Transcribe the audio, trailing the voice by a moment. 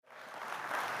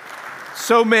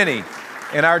so many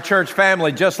in our church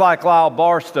family, just like Lyle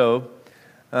Barstow,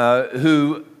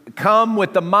 who come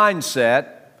with the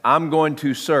mindset, I'm going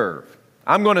to serve.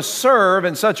 I'm going to serve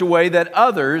in such a way that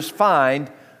others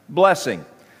find blessing.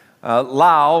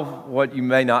 Lyle, what you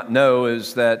may not know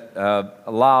is that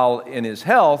Lyle, in his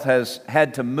health, has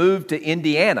had to move to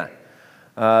Indiana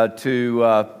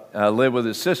to live with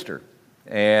his sister.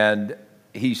 And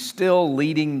he's still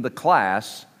leading the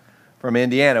class from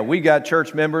Indiana. We got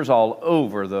church members all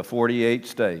over the 48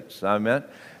 states. Amen.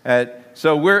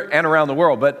 So and around the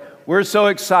world. But we're so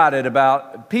excited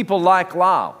about people like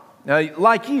Lyle,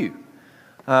 like you,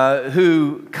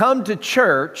 who come to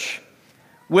church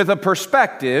with a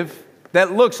perspective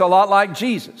that looks a lot like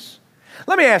Jesus.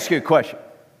 Let me ask you a question.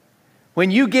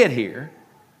 When you get here,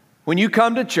 when you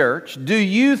come to church, do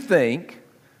you think,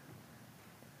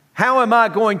 how am I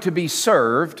going to be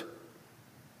served?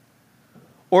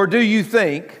 Or do you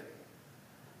think,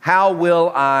 how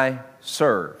will I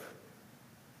serve?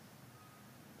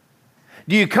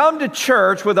 Do you come to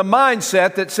church with a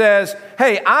mindset that says,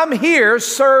 hey, I'm here,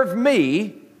 serve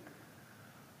me?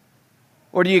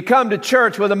 Or do you come to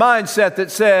church with a mindset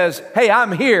that says, hey,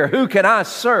 I'm here, who can I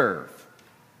serve?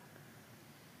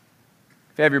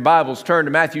 If you have your Bibles, turn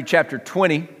to Matthew chapter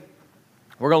 20.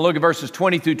 We're going to look at verses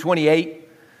 20 through 28.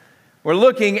 We're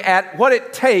looking at what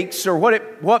it takes or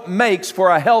what makes for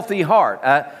a healthy heart,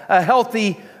 a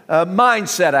healthy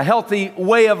mindset, a healthy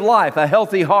way of life, a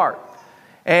healthy heart.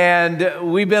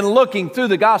 And we've been looking through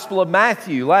the Gospel of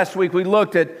Matthew. Last week we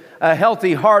looked at a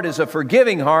healthy heart as a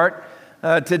forgiving heart.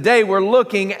 Today we're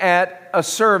looking at a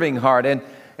serving heart.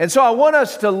 And so I want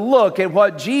us to look at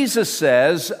what Jesus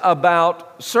says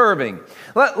about serving.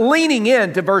 Leaning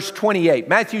into verse 28,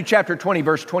 Matthew chapter 20,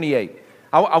 verse 28.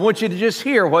 I want you to just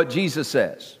hear what Jesus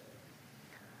says.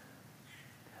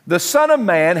 The Son of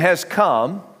Man has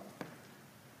come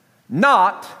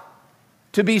not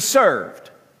to be served,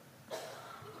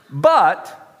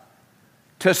 but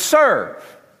to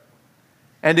serve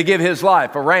and to give His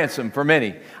life a ransom for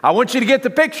many. I want you to get the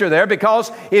picture there, because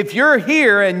if you're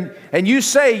here and you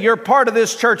say you're part of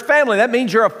this church family, that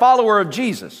means you're a follower of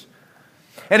Jesus.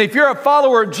 And if you're a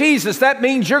follower of Jesus, that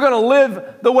means you're going to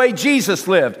live the way Jesus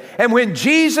lived. And when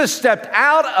Jesus stepped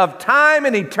out of time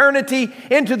and eternity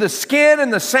into the skin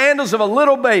and the sandals of a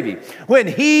little baby, when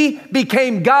He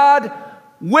became God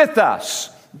with us,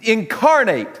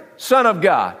 incarnate Son of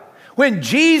God, when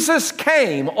Jesus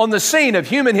came on the scene of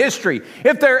human history,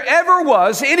 if there ever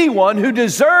was anyone who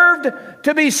deserved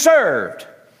to be served,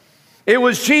 it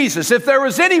was Jesus. If there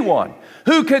was anyone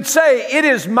who could say, it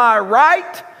is my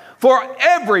right for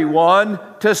everyone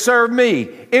to serve me,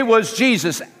 it was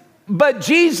Jesus. But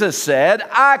Jesus said,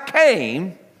 I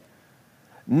came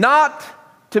not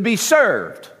to be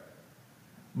served,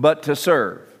 but to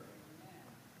serve.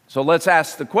 So let's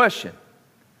ask the question,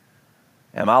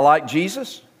 am I like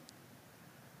Jesus?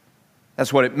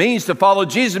 That's what it means to follow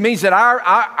Jesus. It means that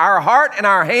our heart and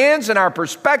our hands and our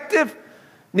perspective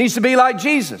needs to be like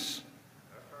Jesus.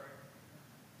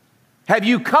 Have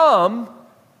you come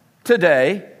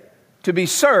today to be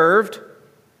served,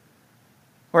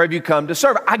 or have you come to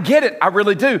serve? I get it. I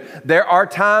really do. There are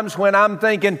times when I'm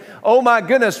thinking, oh my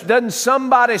goodness, doesn't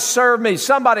somebody serve me?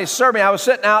 Somebody serve me. I was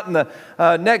sitting out in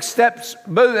the Next Steps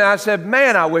booth and I said,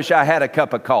 man, I wish I had a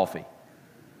cup of coffee.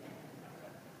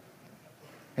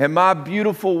 And my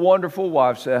beautiful, wonderful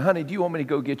wife said, honey, do you want me to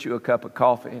go get you a cup of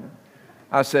coffee? And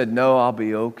I said, no, I'll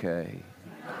be okay.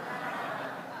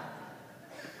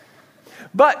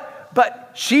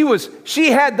 But she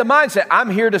had the mindset, I'm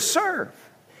here to serve.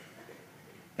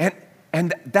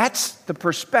 And that's the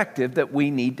perspective that we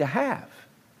need to have.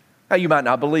 Now, you might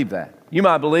not believe that. You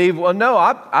might believe, well, no,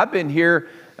 I've been here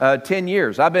 10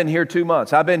 years. I've been here 2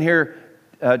 months. I've been here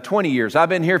 20 years. I've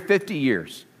been here 50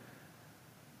 years.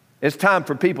 It's time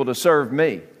for people to serve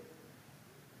me.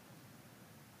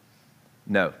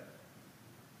 No.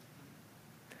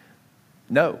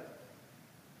 No.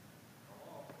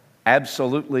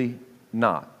 Absolutely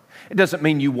not. It doesn't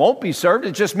mean you won't be served.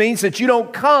 It just means that you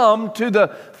don't come to the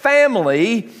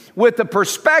family with the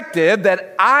perspective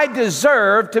that I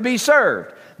deserve to be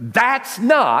served. That's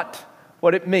not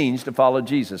what it means to follow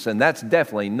Jesus. And that's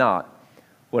definitely not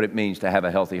what it means to have a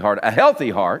healthy heart. A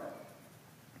healthy heart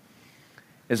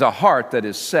is a heart that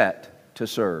is set to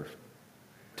serve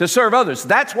others.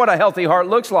 That's what a healthy heart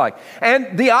looks like.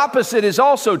 And the opposite is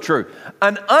also true.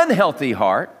 An unhealthy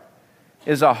heart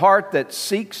is a heart that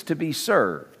seeks to be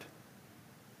served.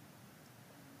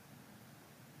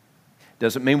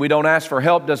 Doesn't mean we don't ask for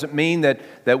help. Doesn't mean that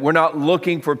we're not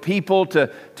looking for people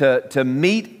to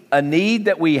meet a need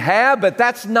that we have, but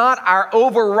that's not our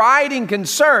overriding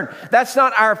concern. That's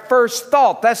not our first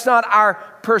thought. That's not our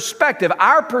perspective.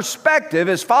 Our perspective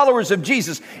as followers of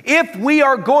Jesus, if we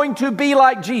are going to be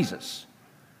like Jesus,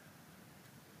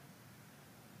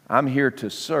 I'm here to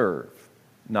serve,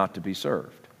 not to be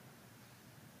served.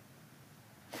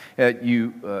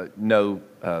 You know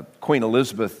Queen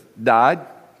Elizabeth died,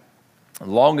 the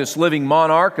longest living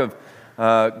monarch of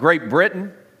Great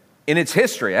Britain in its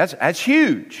history. That's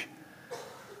huge.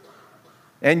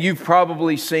 And you've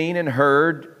probably seen and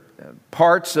heard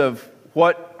parts of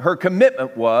what her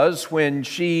commitment was when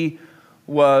she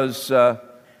was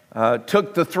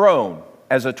took the throne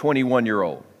as a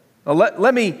 21-year-old. Now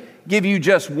let me give you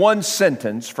just one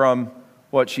sentence from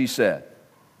what she said.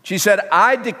 She said,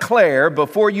 "I declare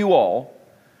before you all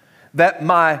that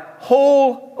my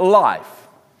whole life,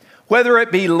 whether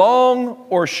it be long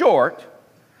or short,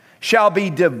 shall be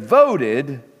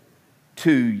devoted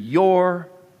to your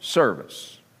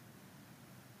service."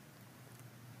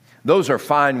 Those are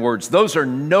fine words. Those are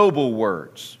noble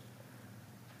words.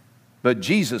 But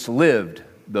Jesus lived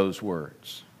those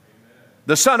words.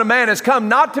 The Son of Man has come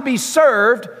not to be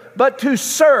served, but to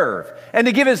serve, and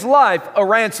to give His life a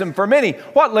ransom for many.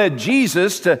 What led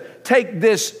Jesus to take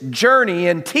this journey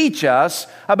and teach us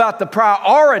about the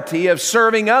priority of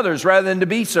serving others rather than to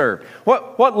be served?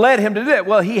 What led Him to do that?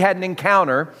 Well, He had an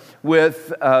encounter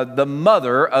with the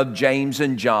mother of James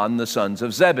and John, the sons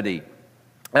of Zebedee.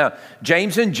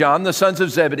 James and John, the sons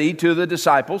of Zebedee, two of the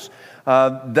disciples,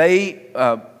 they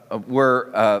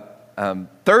were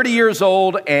 30 years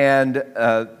old, and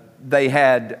they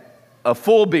had a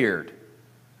full beard.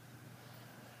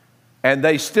 And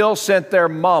they still sent their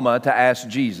mama to ask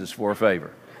Jesus for a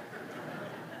favor.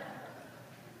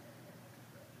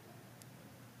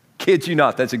 Kid you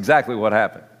not, that's exactly what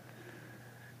happened.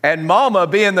 And mama,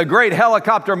 being the great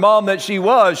helicopter mom that she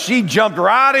was, she jumped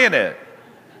right in it.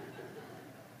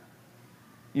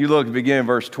 You look at the beginning of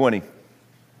verse 20.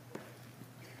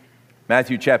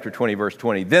 Matthew chapter 20, verse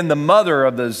 20. Then the mother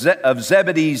of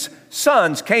Zebedee's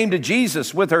sons came to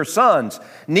Jesus with her sons,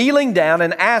 kneeling down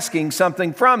and asking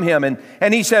something from him.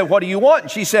 And he said, "What do you want?"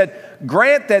 And she said,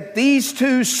 "Grant that these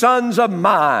two sons of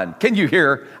mine," can you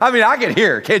hear? I mean, I can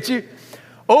hear, can't you?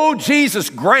 "Oh, Jesus,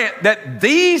 grant that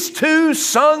these two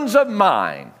sons of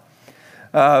mine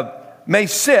may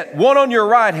sit, one on your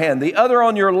right hand, the other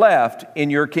on your left, in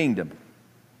your kingdom."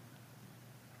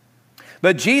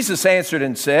 But Jesus answered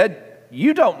and said,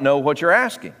 "You don't know what you're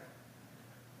asking."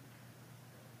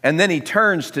 And then He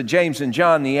turns to James and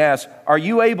John and He asks, "Are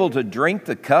you able to drink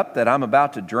the cup that I'm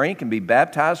about to drink and be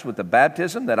baptized with the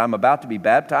baptism that I'm about to be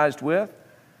baptized with?"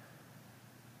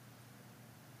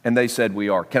 And they said, "We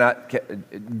are."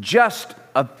 Just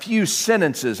a few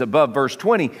sentences above verse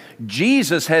 20,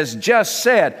 Jesus has just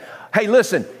said, "Hey,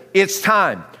 listen, it's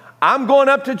time. I'm going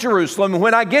up to Jerusalem.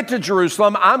 When I get to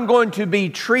Jerusalem, I'm going to be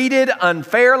treated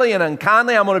unfairly and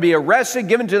unkindly. I'm going to be arrested,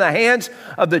 given to the hands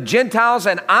of the Gentiles,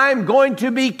 and I'm going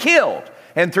to be killed.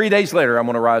 And 3 days later, I'm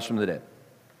going to rise from the dead."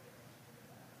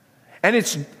 And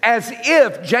it's as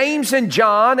if James and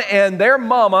John and their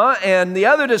mama and the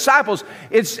other disciples,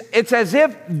 it's as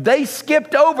if they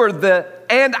skipped over the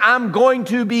 "and I'm going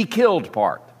to be killed"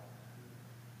 part.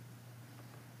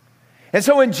 And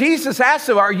so when Jesus asked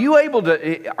them,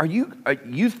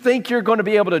 you think you're going to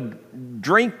be able to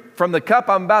drink from the cup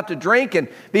I'm about to drink and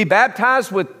be baptized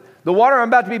with the water I'm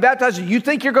about to be baptized? You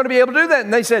think you're going to be able to do that?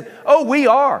 And they said, "Oh, we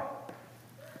are."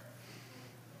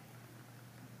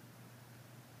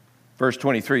 Verse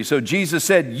 23, so Jesus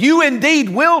said, "You indeed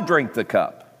will drink the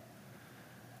cup,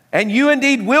 and you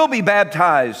indeed will be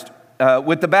baptized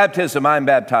with the baptism I'm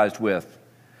baptized with.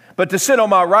 But to sit on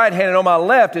my right hand and on my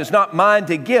left is not mine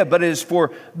to give, but it is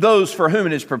for those for whom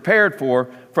it is prepared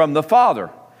from the Father."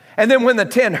 And then when the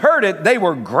 10 heard it, they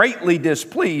were greatly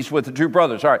displeased with the two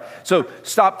brothers. All right, so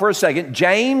stop for a second.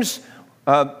 James,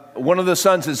 one of the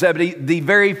sons of Zebedee, the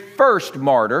very first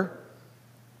martyr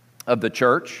of the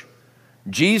church.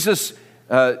 Jesus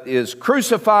is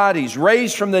crucified, He's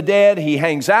raised from the dead, He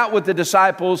hangs out with the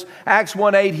disciples. Acts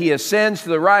 1:8, He ascends to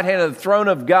the right hand of the throne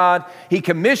of God. He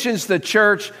commissions the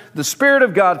church. The Spirit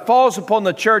of God falls upon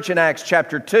the church in Acts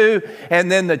chapter 2, and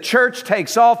then the church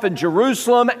takes off in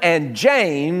Jerusalem, and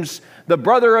James, the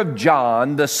brother of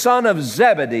John, the son of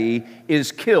Zebedee,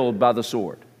 is killed by the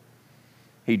sword.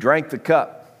 He drank the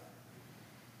cup.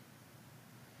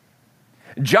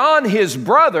 John, his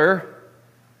brother,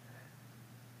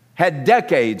 had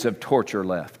decades of torture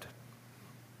left,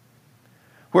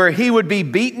 where he would be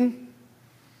beaten.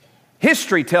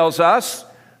 History tells us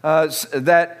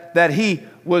that he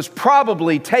was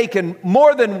probably taken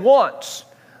more than once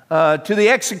to the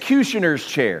executioner's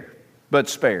chair, but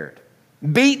spared.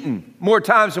 Beaten more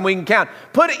times than we can count.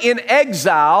 Put in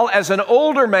exile as an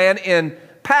older man in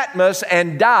Patmos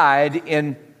and died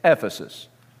in Ephesus.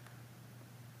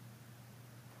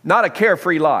 Not a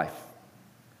carefree life.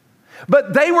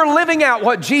 But they were living out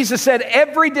what Jesus said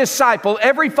every disciple,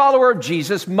 every follower of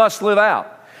Jesus must live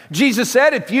out. Jesus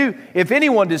said, if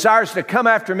anyone desires to come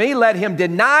after me, let him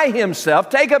deny himself,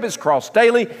 take up his cross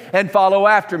daily, and follow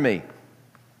after me.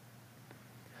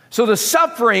 So the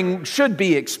suffering should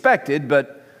be expected,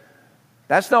 but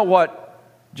that's not what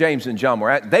James and John were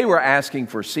at. They were asking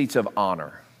for seats of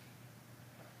honor.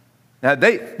 Now,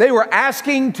 they were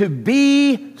asking to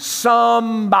be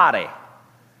somebody.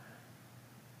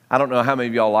 I don't know how many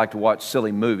of y'all like to watch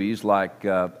silly movies like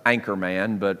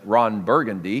Anchorman, but Ron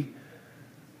Burgundy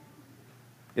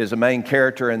is a main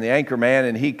character in the Anchorman,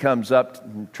 and he comes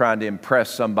up trying to impress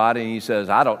somebody, and he says,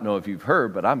 I don't know if you've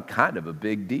heard, but I'm kind of a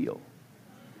big deal.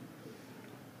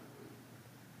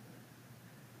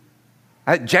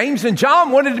 James and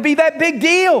John wanted to be that big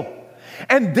deal.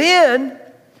 And then,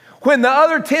 when the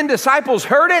other 10 disciples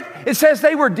heard it, it says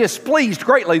they were displeased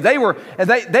greatly. They were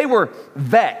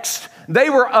vexed. They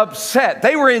were upset.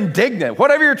 They were indignant.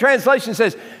 Whatever your translation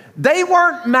says, they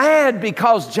weren't mad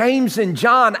because James and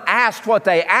John asked what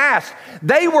they asked.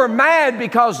 They were mad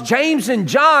because James and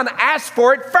John asked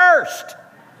for it first.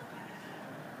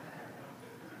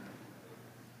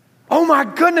 Oh my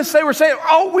goodness, they were saying,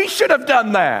 oh, we should have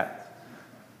done that.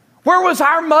 Where was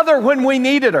our mother when we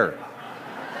needed her?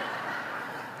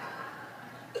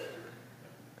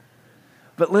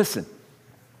 But listen,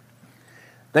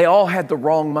 they all had the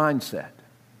wrong mindset.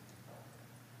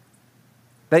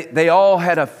 They all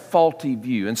had a faulty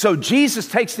view. And so Jesus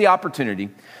takes the opportunity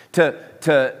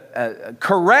to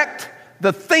correct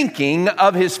the thinking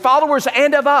of his followers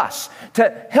and of us,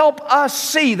 to help us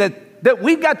see that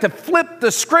we've got to flip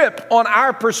the script on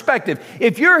our perspective.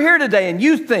 If you're here today and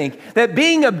you think that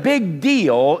being a big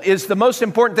deal is the most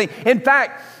important thing, in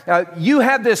fact, you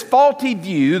have this faulty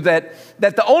view that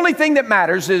the only thing that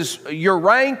matters is your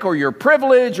rank or your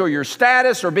privilege or your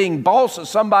status or being boss of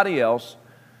somebody else.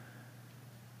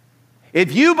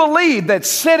 If you believe that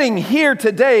sitting here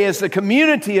today is the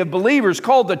community of believers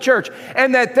called the church,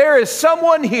 and that there is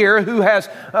someone here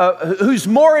who's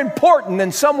more important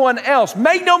than someone else,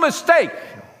 make no mistake,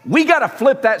 we got to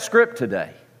flip that script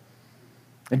today.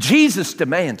 And Jesus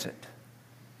demands it.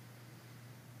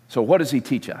 So what does he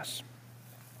teach us?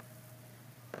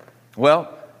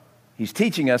 Well, he's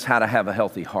teaching us how to have a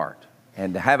healthy heart.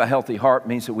 And to have a healthy heart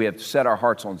means that we have to set our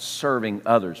hearts on serving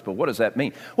others. But what does that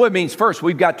mean? Well, it means first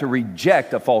we've got to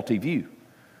reject a faulty view.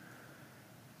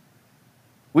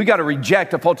 We've got to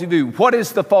reject a faulty view. What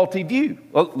is the faulty view?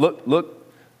 Well,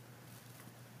 look.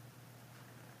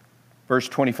 Verse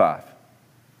 25.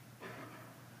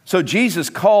 So Jesus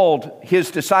called his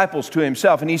disciples to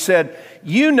himself, and he said,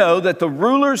 you know that the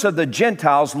rulers of the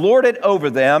Gentiles lord it over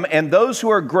them, and those who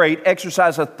are great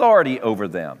exercise authority over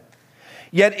them.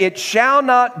 Yet it shall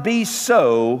not be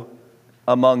so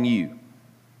among you.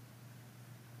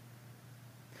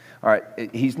 All right,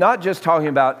 he's not just talking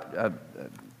about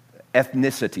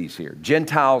ethnicities here.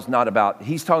 Gentiles, not about,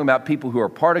 he's talking about people who are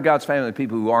part of God's family and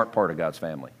people who aren't part of God's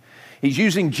family. He's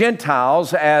using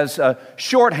Gentiles as a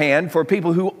shorthand for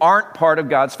people who aren't part of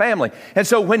God's family. And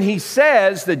so when he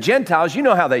says the Gentiles, you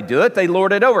know how they do it, they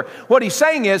lord it over. What he's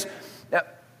saying is,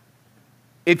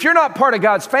 if you're not part of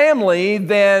God's family,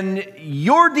 then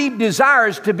your deep desire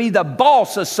is to be the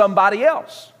boss of somebody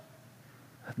else.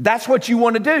 That's what you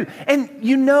want to do. And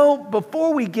you know,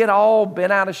 before we get all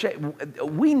bent out of shape,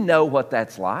 we know what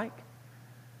that's like.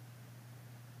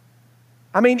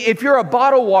 I mean, if you're a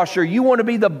bottle washer, you want to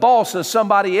be the boss of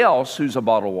somebody else who's a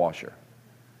bottle washer.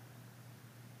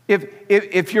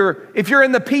 If you're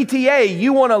in the PTA,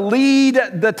 you want to lead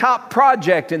the top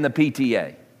project in the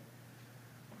PTA.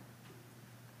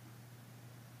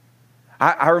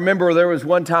 I remember there was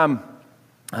one time,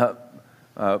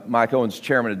 Mike Owens,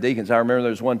 chairman of deacons, I remember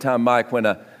there was one time, Mike, when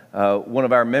one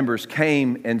of our members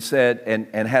came and said,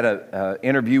 and had an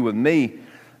interview with me,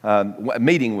 a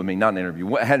meeting with me, not an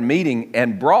interview, had a meeting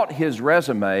and brought his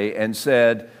resume and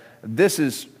said, this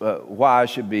is why I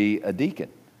should be a deacon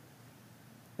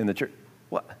in the church.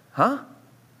 What? Huh?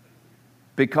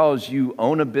 Because you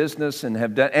own a business and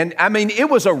have done, and I mean, it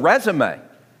was a resume.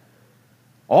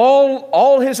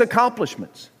 All his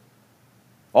accomplishments,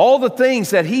 all the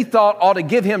things that he thought ought to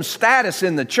give him status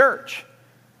in the church.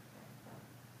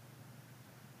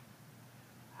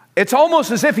 It's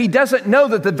almost as if he doesn't know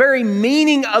that the very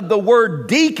meaning of the word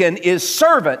deacon is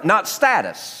servant, not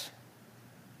status.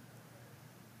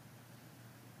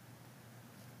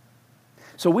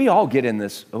 So we all get in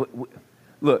this.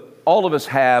 Look, all of us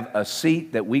have a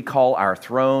seat that we call our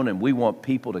throne, and we want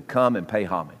people to come and pay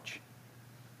homage.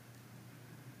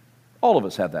 All of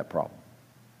us have that problem.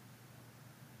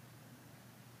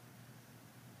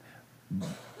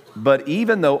 But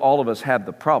even though all of us have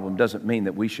the problem, doesn't mean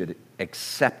that we should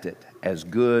accept it as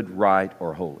good, right,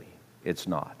 or holy. It's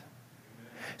not.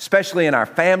 Especially in our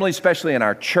family, especially in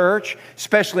our church,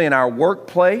 especially in our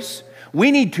workplace,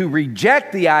 we need to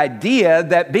reject the idea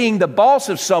that being the boss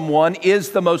of someone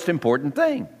is the most important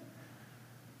thing.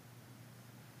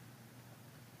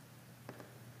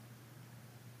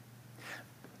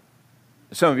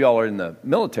 Some of y'all are in the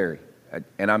military,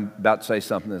 and I'm about to say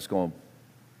something that's going,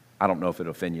 I don't know if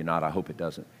it'll offend you or not. I hope it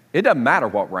doesn't. It doesn't matter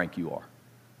what rank you are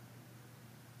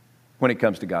when it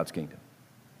comes to God's kingdom.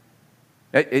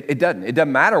 It doesn't. It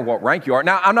doesn't matter what rank you are.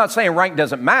 Now, I'm not saying rank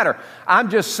doesn't matter. I'm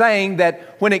just saying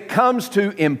that when it comes to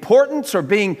importance or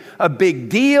being a big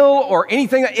deal or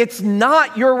anything, it's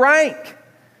not your rank.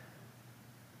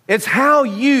 It's how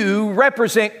you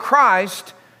represent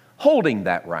Christ holding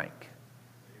that rank.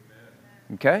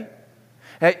 Okay?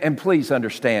 And please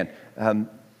understand,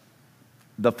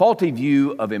 the faulty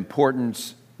view of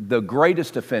importance, the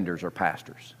greatest offenders are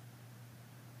pastors.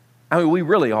 I mean, we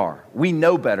really are. We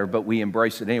know better, but we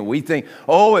embrace it anyway. We think,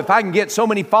 oh, if I can get so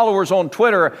many followers on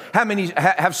Twitter,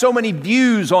 have so many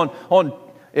views on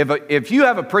if you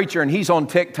have a preacher and he's on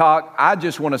TikTok, I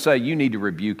just want to say you need to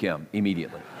rebuke him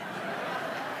immediately.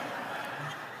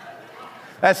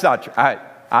 That's not true.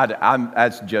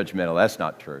 That's judgmental. That's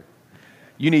not true.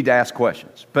 You need to ask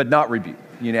questions, but not rebuke.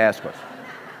 You need to ask questions.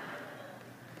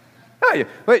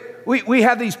 We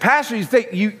have these pastors,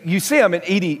 you see them, and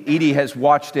Edie has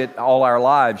watched it all our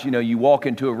lives. You know, you walk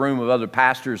into a room of other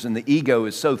pastors and the ego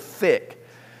is so thick.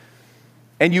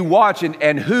 And you watch,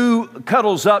 and who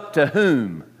cuddles up to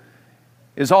whom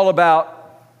is all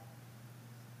about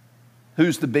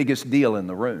who's the biggest deal in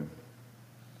the room.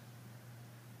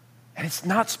 And it's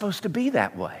not supposed to be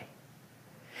that way.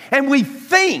 And we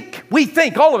think,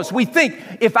 all of us,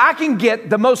 if I can get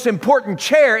the most important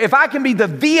chair, if I can be the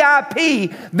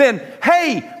VIP, then,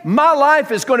 hey, my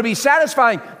life is going to be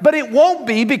satisfying. But it won't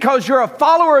be, because you're a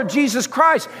follower of Jesus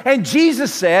Christ. And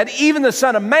Jesus said, even the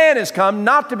Son of Man has come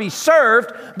not to be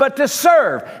served, but to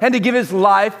serve and to give his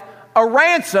life a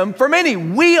ransom for many.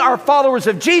 We are followers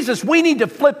of Jesus. We need to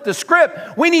flip the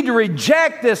script. We need to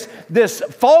reject this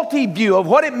faulty view of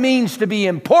what it means to be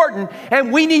important,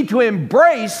 and we need to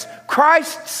embrace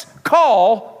Christ's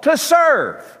call to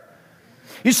serve.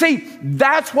 You see,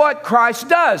 that's what Christ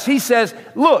does. He says,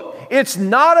 look, it's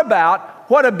not about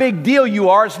what a big deal you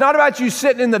are. It's not about you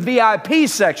sitting in the VIP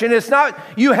section. It's not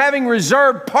you having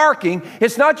reserved parking.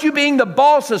 It's not you being the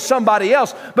boss of somebody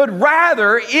else, but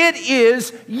rather it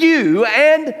is you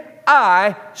and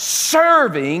I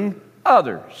serving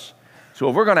others. So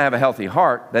if we're going to have a healthy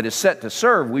heart that is set to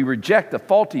serve, we reject the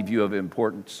faulty view of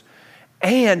importance,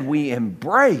 and we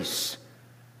embrace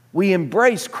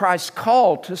Christ's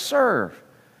call to serve.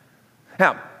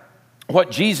 Now, what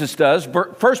Jesus does,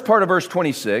 first part of verse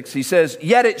 26, he says,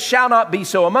 yet it shall not be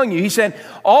so among you. He said,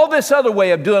 all this other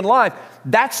way of doing life,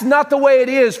 that's not the way it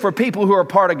is for people who are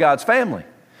part of God's family.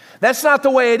 That's not the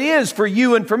way it is for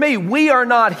you and for me. We are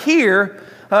not here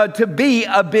to be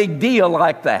a big deal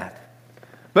like that.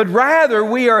 But rather,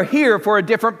 we are here for a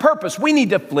different purpose. We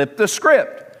need to flip the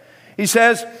script. He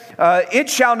says, it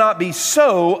shall not be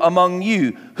so among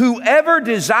you. Whoever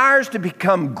desires to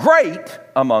become great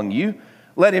among you,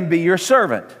 let him be your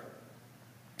servant.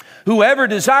 Whoever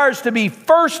desires to be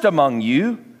first among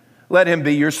you, let him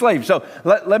be your slave. So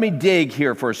let me dig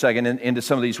here for a second into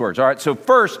some of these words. All right, so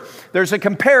first, there's a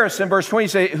comparison. Verse 20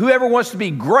 says, whoever wants to be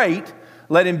great,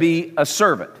 let him be a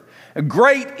servant.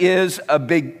 Great is a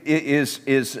big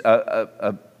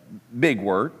big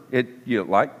word.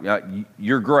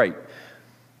 You're great.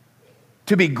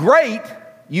 To be great,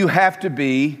 you have to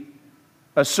be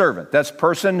a servant. That's a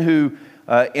person who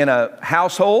in a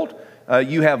household,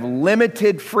 you have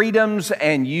limited freedoms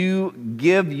and you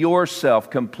give yourself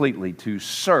completely to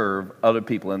serve other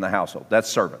people in the household. That's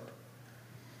servant.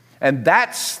 And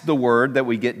that's the word that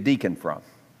we get deacon from.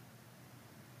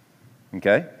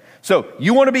 Okay? So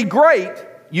you want to be great,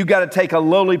 you got to take a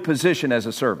lowly position as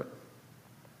a servant.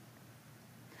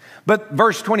 But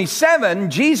verse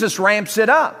 27, Jesus ramps it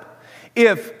up.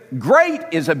 If great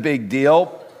is a big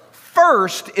deal,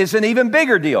 first is an even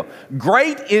bigger deal.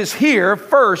 Great is here,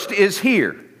 first is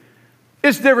here.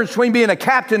 It's the difference between being a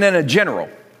captain and a general,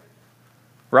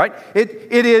 right?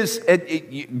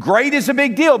 Great is a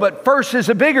big deal, but first is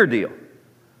a bigger deal.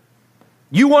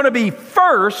 You want to be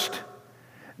first,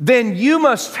 then you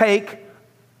must take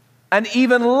an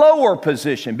even lower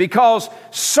position, because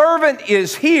servant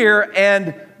is here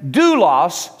and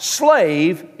doulos,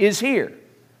 slave, is here.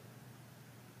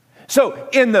 So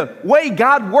in the way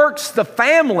God works the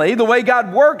family, the way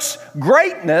God works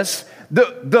greatness,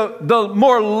 the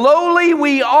more lowly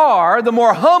we are, the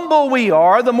more humble we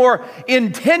are, the more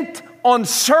intent on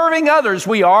serving others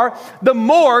we are, the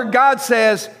more God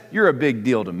says, you're a big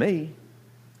deal to me.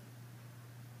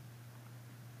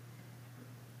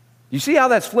 You see how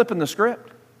that's flipping the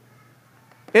script?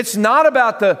 It's not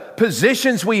about the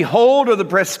positions we hold or the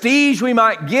prestige we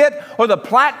might get or the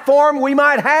platform we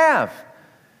might have.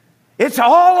 It's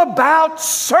all about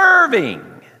serving.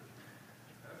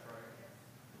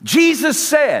 Jesus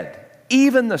said,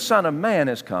 even the Son of Man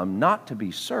has come not to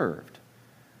be served,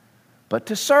 but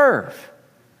to serve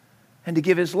and to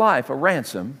give His life a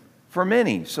ransom for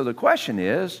many. So the question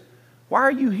is, why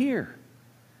are you here?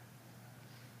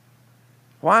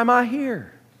 Why am I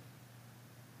here?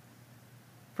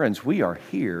 Friends, we are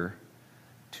here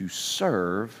to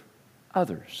serve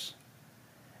others.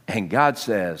 And God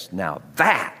says, now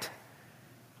that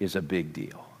is a big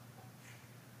deal.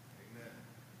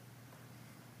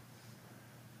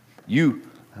 You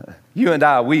and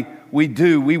I, we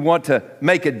want to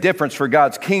make a difference for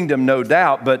God's kingdom, no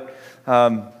doubt, but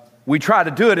we try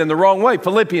to do it in the wrong way.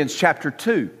 Philippians chapter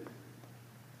 2.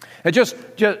 And just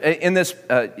in this,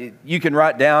 you can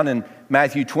write down in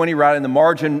Matthew 20, right in the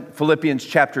margin, Philippians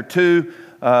chapter 2.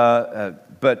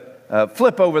 But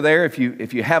flip over there if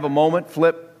you have a moment.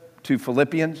 Flip to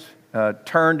Philippians.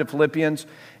 Turn to Philippians.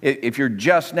 If you're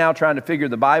just now trying to figure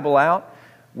the Bible out,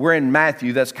 we're in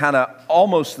Matthew. That's kind of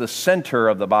almost the center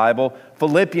of the Bible.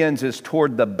 Philippians is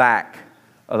toward the back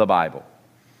of the Bible.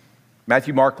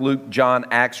 Matthew, Mark, Luke, John,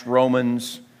 Acts,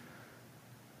 Romans,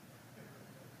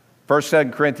 1st,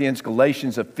 2nd Corinthians,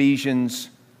 Galatians, Ephesians,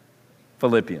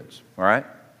 Philippians. All right?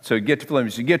 So you get to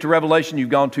Philippians. You get to Revelation, you've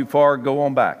gone too far, go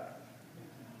on back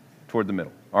toward the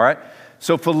middle. All right?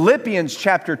 So Philippians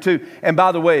chapter 2. And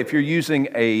by the way, if you're using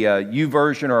a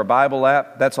YouVersion or a Bible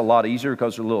app, that's a lot easier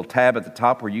because there's a little tab at the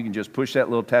top where you can just push that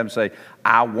little tab and say,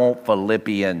 I want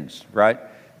Philippians, right?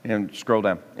 And scroll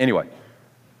down. Anyway,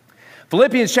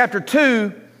 Philippians chapter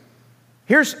 2,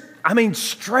 here's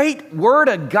straight word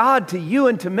of God to you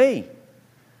and to me.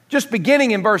 Just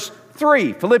beginning in verse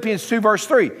 3, Philippians 2 verse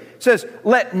 3, it says,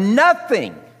 let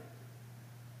nothing,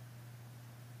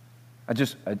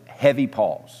 a heavy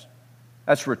pause.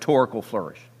 That's rhetorical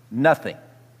flourish. Nothing.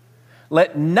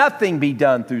 Let nothing be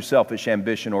done through selfish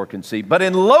ambition or conceit, but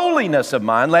in lowliness of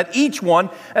mind, let each one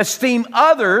esteem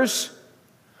others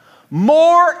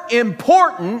more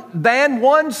important than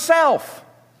oneself.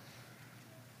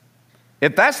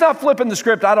 If that's not flipping the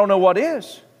script, I don't know what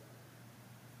is.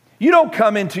 You don't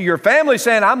come into your family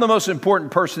saying, I'm the most important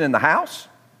person in the house.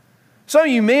 Some of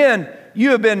you men,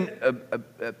 you have been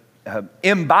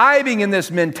imbibing in this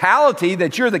mentality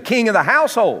that you're the king of the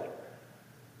household.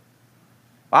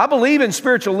 I believe in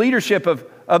spiritual leadership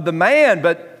of the man,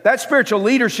 but that spiritual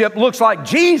leadership looks like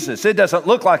Jesus. It doesn't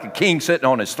look like a king sitting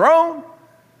on his throne.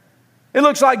 It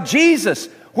looks like Jesus,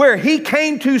 where He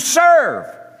came to serve,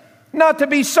 not to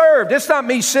be served. It's not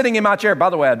me sitting in my chair. By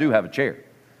the way, I do have a chair.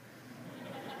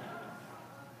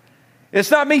 It's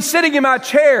not me sitting in my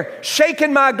chair,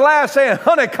 shaking my glass, saying,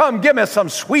 honey, come give me some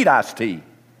sweet iced tea.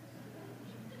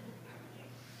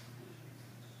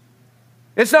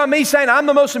 It's not me saying I'm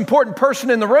the most important person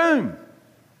in the room.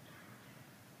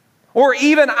 Or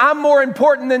even I'm more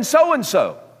important than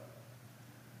so-and-so.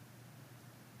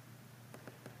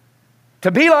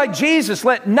 To be like Jesus,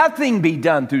 let nothing be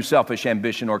done through selfish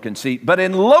ambition or conceit, but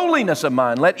in lowliness of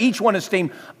mind, let each one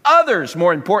esteem others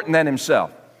more important than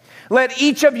himself. Let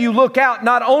each of you look out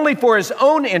not only for his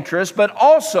own interests, but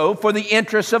also for the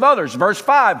interests of others. Verse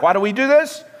 5, why do we do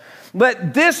this?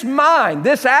 Let this mind,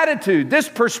 this attitude, this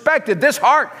perspective, this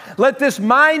heart, let this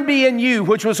mind be in you,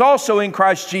 which was also in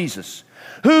Christ Jesus,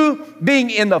 who, being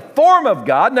in the form of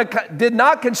God, did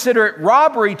not consider it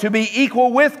robbery to be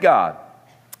equal with God,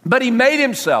 but He made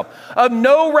Himself of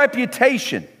no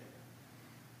reputation.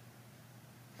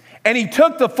 And He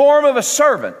took the form of a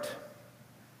servant,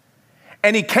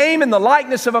 and He came in the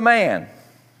likeness of a man.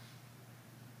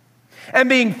 And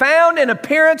being found in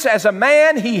appearance as a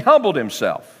man, He humbled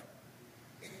Himself.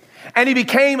 And He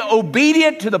became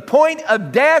obedient to the point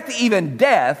of death, even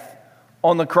death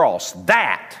on the cross.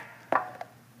 That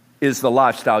is the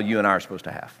lifestyle you and I are supposed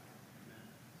to have.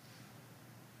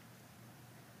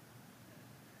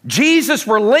 Jesus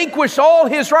relinquished all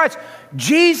His rights.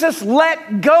 Jesus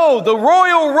let go the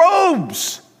royal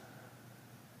robes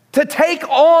to take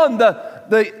on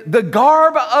the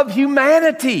garb of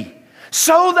humanity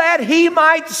so that He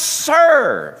might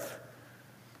serve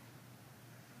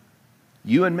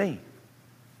You and me.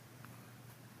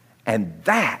 And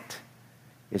that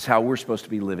is how we're supposed to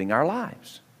be living our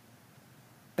lives.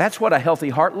 That's what a healthy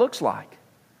heart looks like.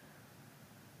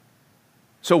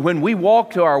 So when we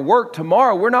walk to our work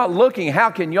tomorrow, we're not looking, how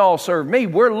can y'all serve me?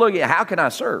 We're looking, how can I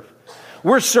serve?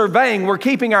 We're surveying, we're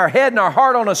keeping our head and our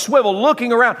heart on a swivel,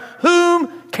 looking around,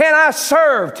 whom can I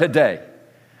serve today?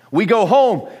 We go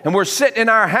home and we're sitting in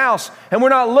our house and we're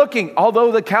not looking,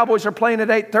 although the Cowboys are playing at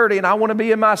 8:30 and I want to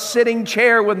be in my sitting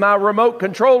chair with my remote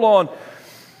control on.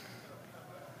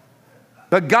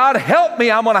 But God help me,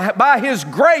 by His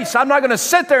grace, I'm not going to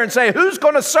sit there and say, who's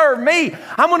going to serve me?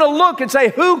 I'm going to look and say,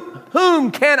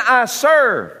 whom can I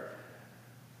serve?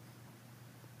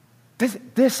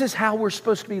 This is how we're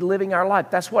supposed to be living our life.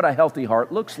 That's what a healthy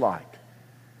heart looks like.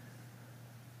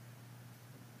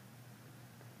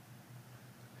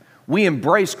 We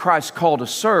embrace Christ's call to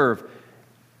serve,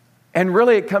 and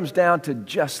really it comes down to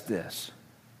just this.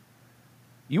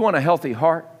 You want a healthy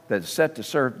heart that's set to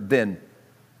serve? Then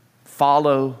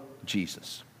follow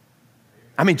Jesus.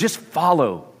 I mean, just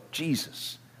follow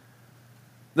Jesus.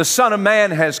 The Son of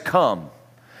Man has come.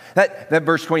 That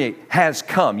verse 28, has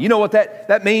come. You know what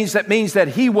that means? That means that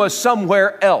He was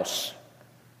somewhere else.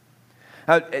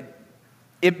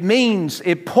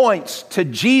 It points to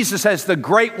Jesus as the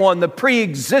great one, the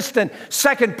pre-existent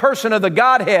second person of the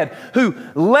Godhead, who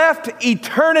left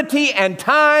eternity and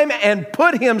time and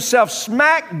put Himself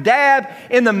smack dab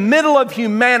in the middle of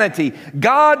humanity.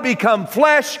 God become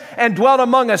flesh and dwelt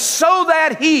among us so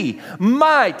that He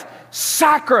might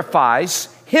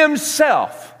sacrifice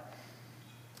Himself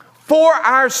for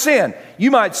our sin.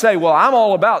 You might say, well, I'm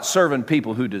all about serving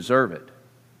people who deserve it.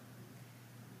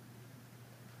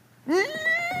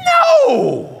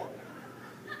 No!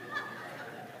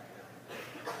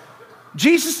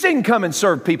 Jesus didn't come and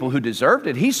serve people who deserved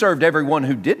it. He served everyone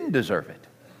who didn't deserve it.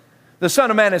 The Son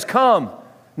of Man has come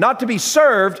not to be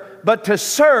served, but to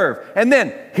serve. And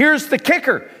then, here's the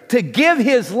kicker, to give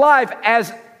His life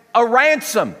as a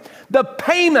ransom, the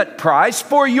payment price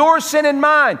for your sin and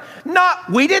mine.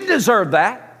 We didn't deserve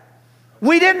that.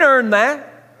 We didn't earn that.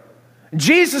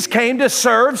 Jesus came to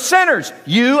serve sinners,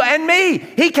 you and me.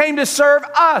 He came to serve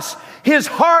us. His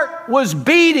heart was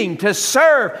beating to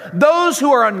serve those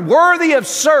who are unworthy of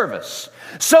service,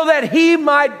 so that He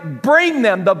might bring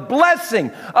them the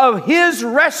blessing of His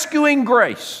rescuing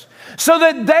grace, so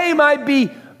that they might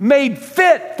be made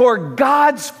fit for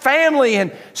God's family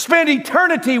and spend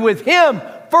eternity with Him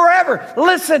forever.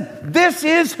 Listen, this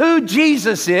is who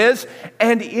Jesus is,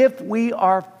 and if we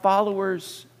are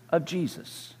followers of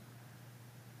Jesus,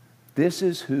 this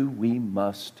is who we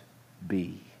must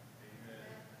be.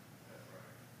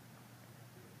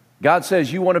 God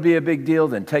says, you want to be a big deal?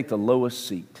 Then take the lowest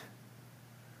seat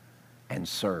and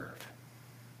serve.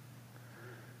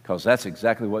 Because that's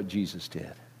exactly what Jesus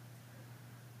did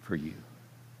for you.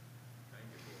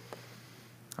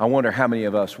 I wonder how many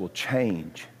of us will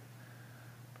change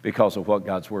because of what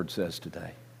God's Word says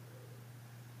today.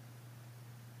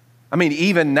 I mean,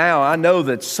 even now, I know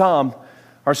that some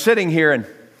are sitting here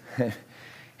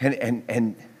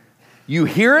and you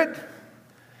hear it.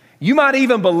 You might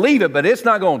even believe it, but it's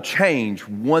not going to change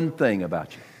one thing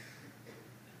about you.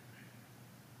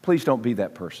 Please don't be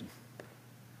that person.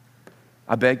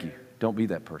 I beg you, don't be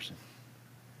that person.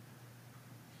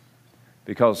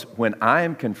 Because when I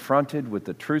am confronted with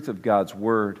the truth of God's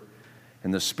Word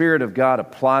and the Spirit of God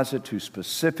applies it to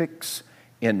specifics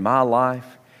in my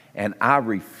life, and I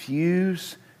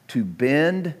refuse to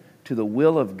bend to the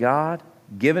will of God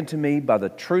given to me by the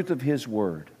truth of His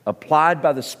Word, applied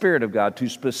by the Spirit of God to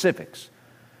specifics,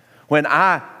 when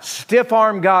I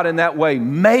stiff-arm God in that way,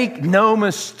 make no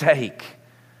mistake,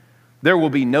 there will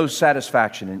be no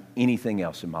satisfaction in anything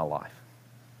else in my life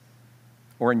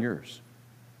or in yours.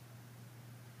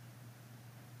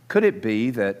 Could it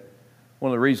be that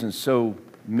one of the reasons so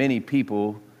many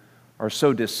people are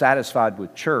so dissatisfied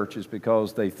with church is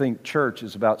because they think church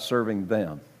is about serving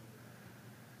them,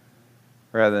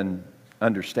 rather than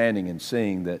understanding and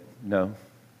seeing that, no,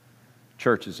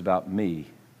 church is about me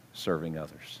serving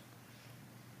others.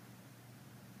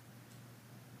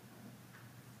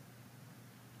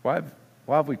 Why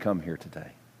have we come here today?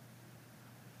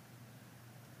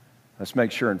 Let's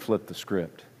make sure and flip the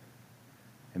script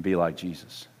and be like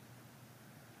Jesus,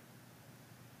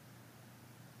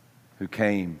 who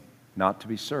came not to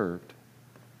be served,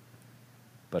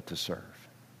 but to serve.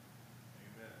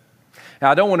 Now,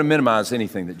 I don't want to minimize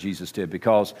anything that Jesus did,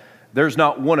 because there's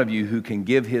not one of you who can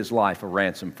give His life a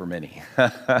ransom for many.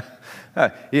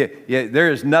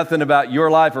 There is nothing about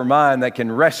your life or mine that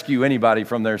can rescue anybody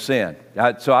from their sin.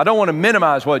 So I don't want to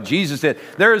minimize what Jesus did.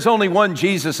 There is only one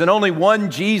Jesus, and only one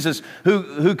Jesus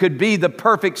who could be the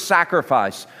perfect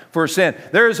sacrifice for sin.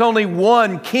 There is only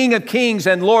one King of Kings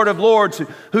and Lord of Lords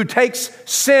who takes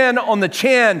sin on the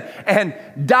chin and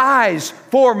dies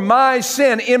for my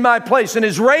sin in my place and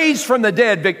is raised from the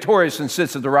dead victorious and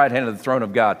sits at the right hand of the throne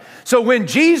of God. So when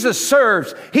Jesus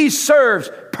serves, He serves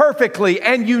perfectly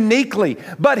and uniquely.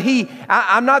 But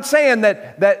I'm not saying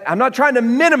that I'm not trying to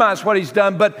minimize what He's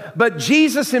done, but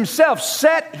Jesus Himself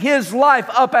set His life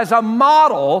up as a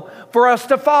model for us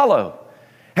to follow.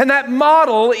 And that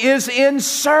model is in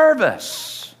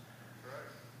service.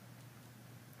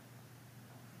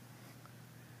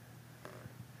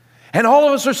 And all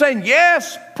of us are saying,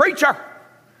 yes, preacher.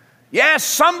 Yes,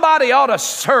 somebody ought to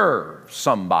serve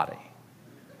somebody.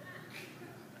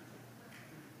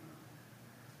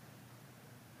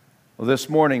 Well, this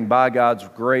morning, by God's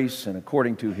grace and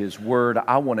according to His Word,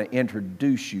 I want to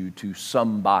introduce you to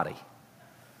somebody.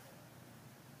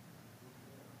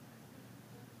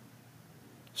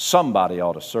 Somebody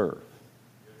ought to serve.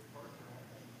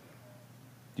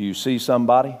 Do you see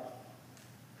somebody?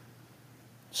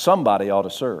 Somebody ought to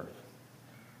serve.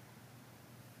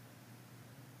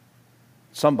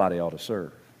 Somebody ought to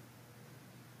serve.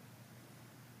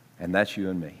 And that's you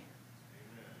and me.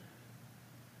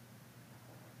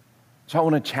 So I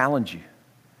want to challenge you,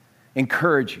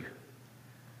 encourage you,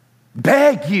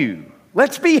 beg you,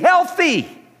 let's be healthy.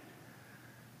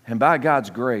 And by God's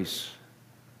grace,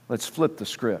 let's flip the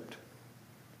script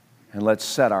and let's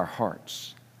set our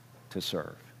hearts to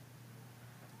serve.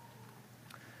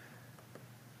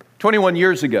 21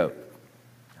 years ago,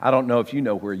 I don't know if you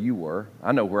know where you were.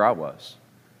 I know where I was.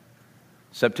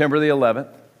 September the 11th,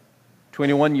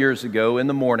 21 years ago in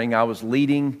the morning, I was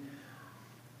leading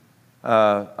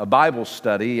a Bible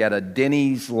study at a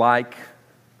Denny's-like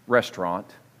restaurant.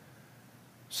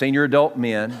 Senior adult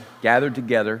men gathered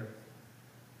together.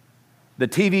 The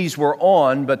TVs were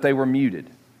on, but they were muted.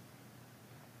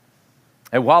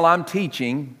 And while I'm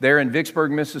teaching there in Vicksburg,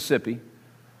 Mississippi,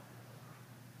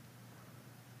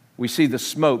 we see the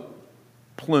smoke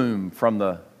plume from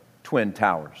the Twin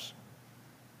Towers.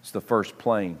 It's the first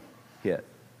plane hit.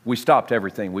 We stopped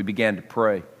everything. We began to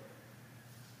pray.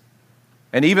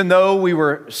 And even though we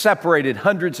were separated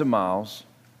hundreds of miles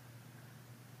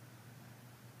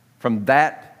from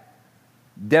that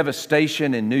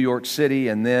devastation in New York City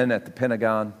and then at the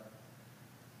Pentagon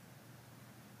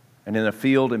and in a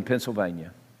field in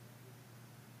Pennsylvania,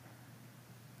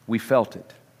 we felt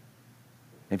it.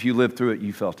 If you lived through it,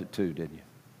 you felt it too, didn't you?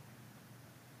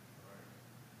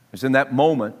 It was in that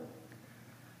moment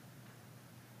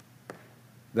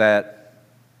that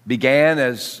began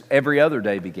as every other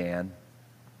day began.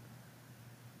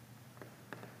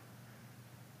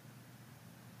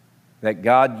 That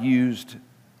God used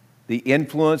the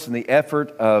influence and the effort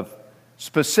of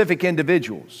specific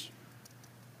individuals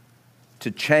to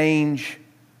change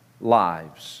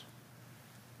lives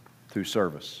through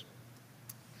service.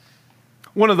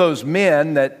 One of those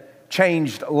men that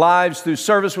changed lives through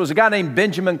service was a guy named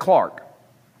Benjamin Clark.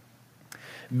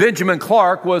 Benjamin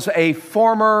Clark was a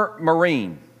former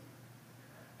Marine.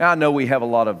 Now, I know we have a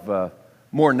lot of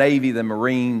more Navy than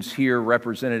Marines here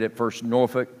represented at First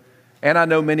Norfolk. And I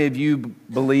know many of you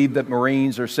believe that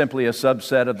Marines are simply a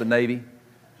subset of the Navy.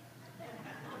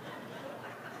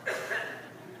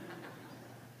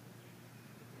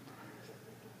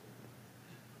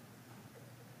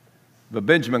 But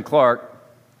Benjamin Clark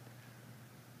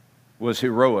was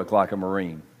heroic like a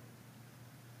Marine.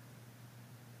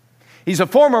 He's a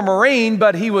former Marine,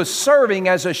 but he was serving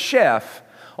as a chef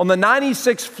on the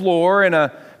 96th floor in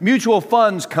a mutual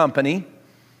funds company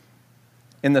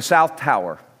in the South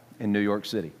Tower in New York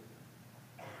City.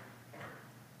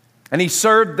 And he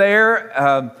served there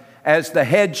as the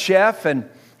head chef, and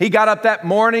he got up that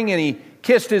morning and he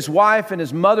kissed his wife and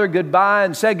his mother goodbye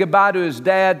and said goodbye to his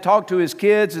dad, talked to his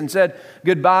kids and said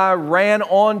goodbye, ran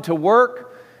on to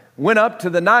work, went up to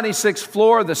the 96th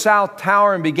floor of the South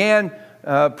Tower and began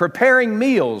preparing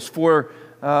meals for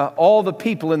all the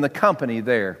people in the company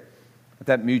there at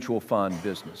that mutual fund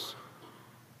business.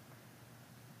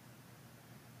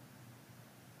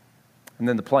 And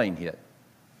then the plane hit.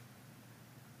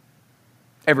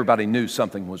 Everybody knew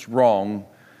something was wrong,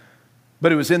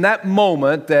 but it was in that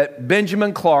moment that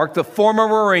Benjamin Clark, the former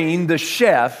Marine, the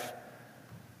chef,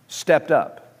 stepped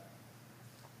up.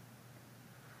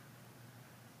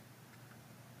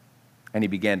 And he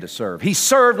began to serve. He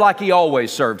served like he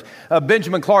always served.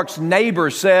 Benjamin Clark's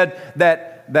neighbor said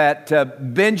that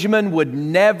Benjamin would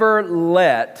never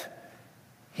let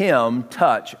him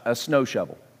touch a snow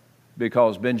shovel,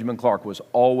 because Benjamin Clark was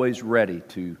always ready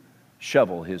to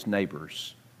shovel his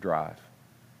neighbor's drive.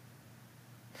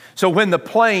 So when the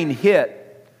plane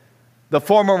hit, the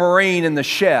former Marine and the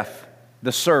chef,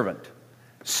 the servant,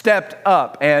 stepped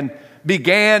up and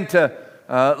began to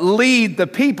lead the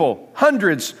people,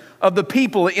 hundreds of the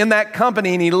people in that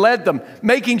company, and he led them,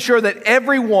 making sure that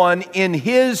everyone in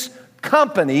his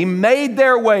company made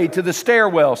their way to the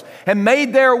stairwells and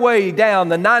made their way down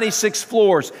the 96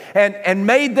 floors and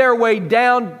made their way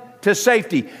down to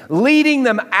safety, leading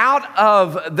them out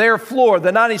of their floor,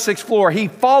 the 96th floor. He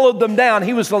followed them down.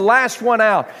 He was the last one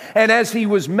out. And as he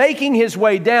was making his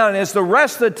way down, as the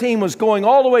rest of the team was going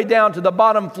all the way down to the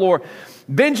bottom floor,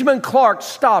 Benjamin Clark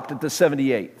stopped at the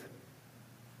 78th.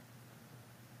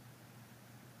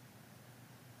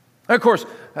 And of course,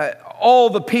 all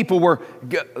the people were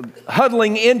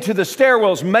huddling into the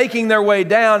stairwells, making their way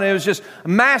down. It was just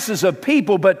masses of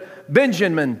people, but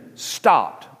Benjamin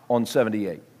stopped on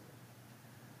 78.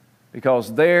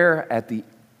 Because there at the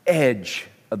edge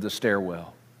of the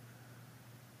stairwell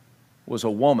was a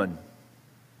woman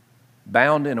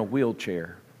bound in a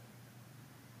wheelchair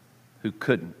who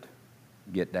couldn't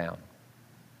get down.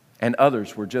 And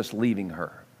others were just leaving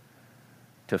her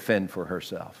to fend for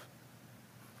herself.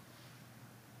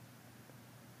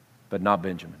 But not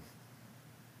Benjamin.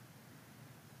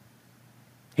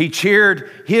 He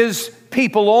cheered his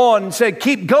people on and said,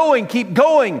 keep going, keep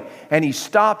going. And he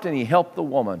stopped and he helped the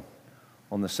woman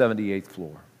on the 78th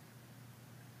floor.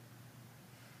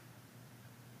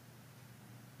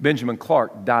 Benjamin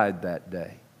Clark died that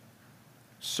day,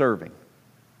 serving,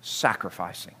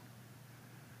 sacrificing.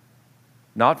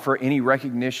 Not for any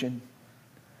recognition,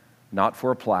 not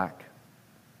for a plaque,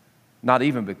 not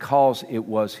even because it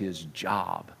was his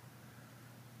job,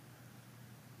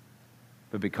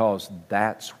 but because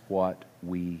that's what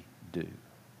we do.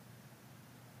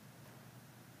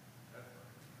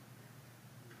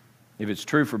 If it's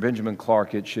true for Benjamin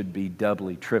Clark, it should be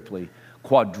doubly, triply,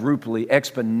 quadruply,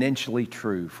 exponentially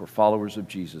true for followers of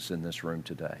Jesus in this room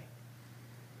today.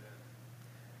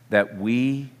 That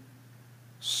we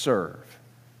serve,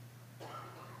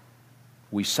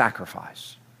 we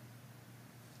sacrifice.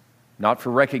 Not for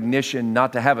recognition,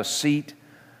 not to have a seat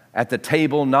at the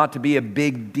table, not to be a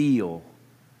big deal.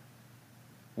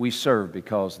 We serve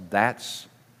because that's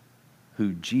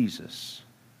who Jesus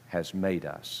has made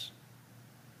us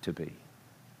to be.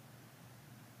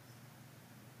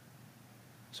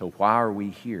 So why are we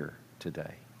here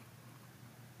today?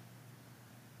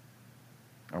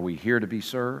 Are we here to be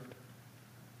served?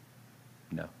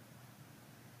 No.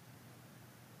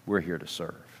 We're here to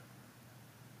serve.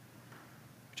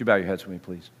 Would you bow your heads with me,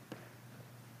 please?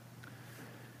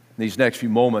 In these next few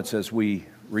moments, as we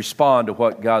respond to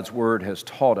what God's Word has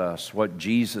taught us, what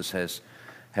Jesus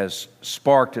has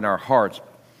sparked in our hearts,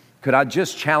 could I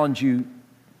just challenge you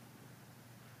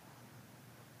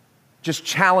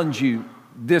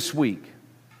this week,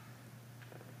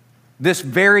 this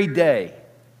very day,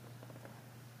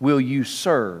 will you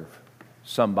serve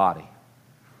somebody?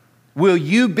 Will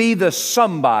you be the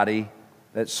somebody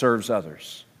that serves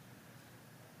others?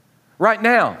 Right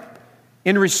now,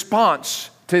 in response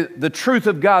to the truth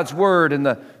of God's Word and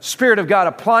the Spirit of God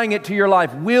applying it to your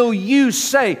life, will you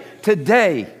say,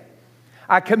 today,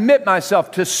 I commit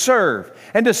myself to serve,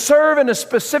 and to serve in a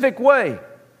specific way?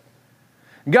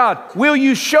 God, will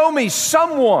you show me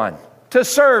someone to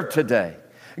serve today?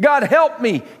 God, help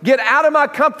me get out of my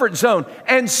comfort zone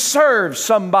and serve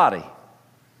somebody.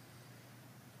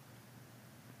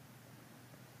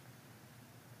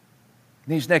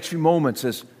 In these next few moments,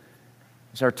 as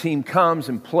our team comes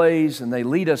and plays and they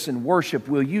lead us in worship,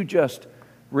 will you just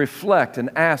reflect and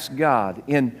ask God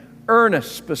in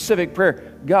earnest, specific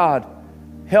prayer, God,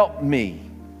 help me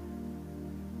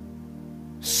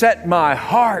set my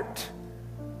heart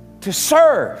to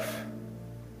serve.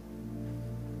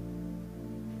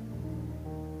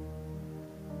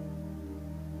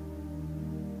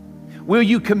 Will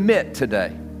you commit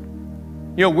today?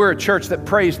 You know, we're a church that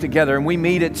prays together, and we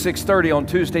meet at 6:30 on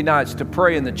Tuesday nights to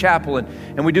pray in the chapel,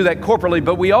 and we do that corporately,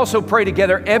 but we also pray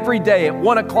together every day at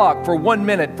 1 o'clock for 1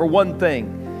 minute for one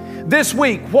thing. This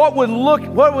week, what would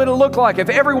it look like if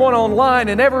everyone online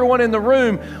and everyone in the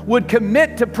room would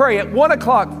commit to pray at 1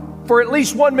 o'clock for at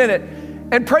least 1 minute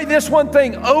and pray this one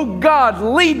thing: oh God,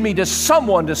 lead me to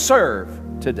someone to serve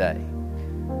today.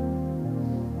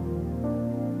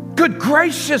 Good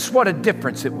gracious, what a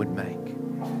difference it would make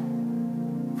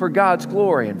for God's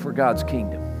glory and for God's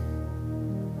kingdom.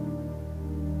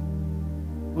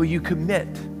 Will you commit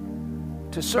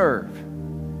to serve?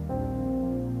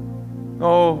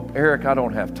 Oh, Eric, I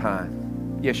don't have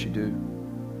time. Yes, you do.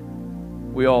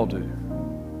 We all do.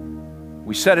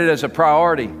 We set it as a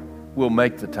priority, we'll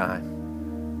make the time.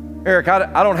 Eric,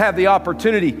 I don't have the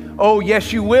opportunity. Oh,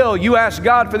 yes, you will. You ask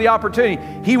God for the opportunity.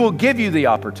 He will give you the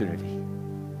opportunity.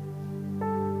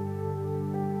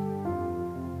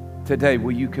 Today,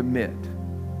 will you commit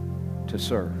to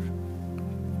serve?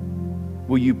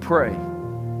 Will you pray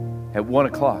at 1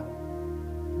 o'clock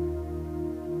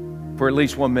for at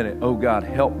least 1 minute? Oh God,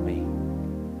 help me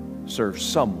serve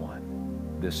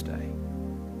someone this day.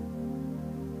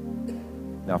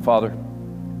 Now, Father,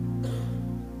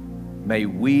 may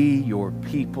we, your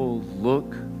people,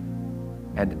 look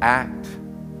and act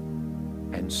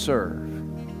and serve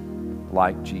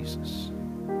like Jesus.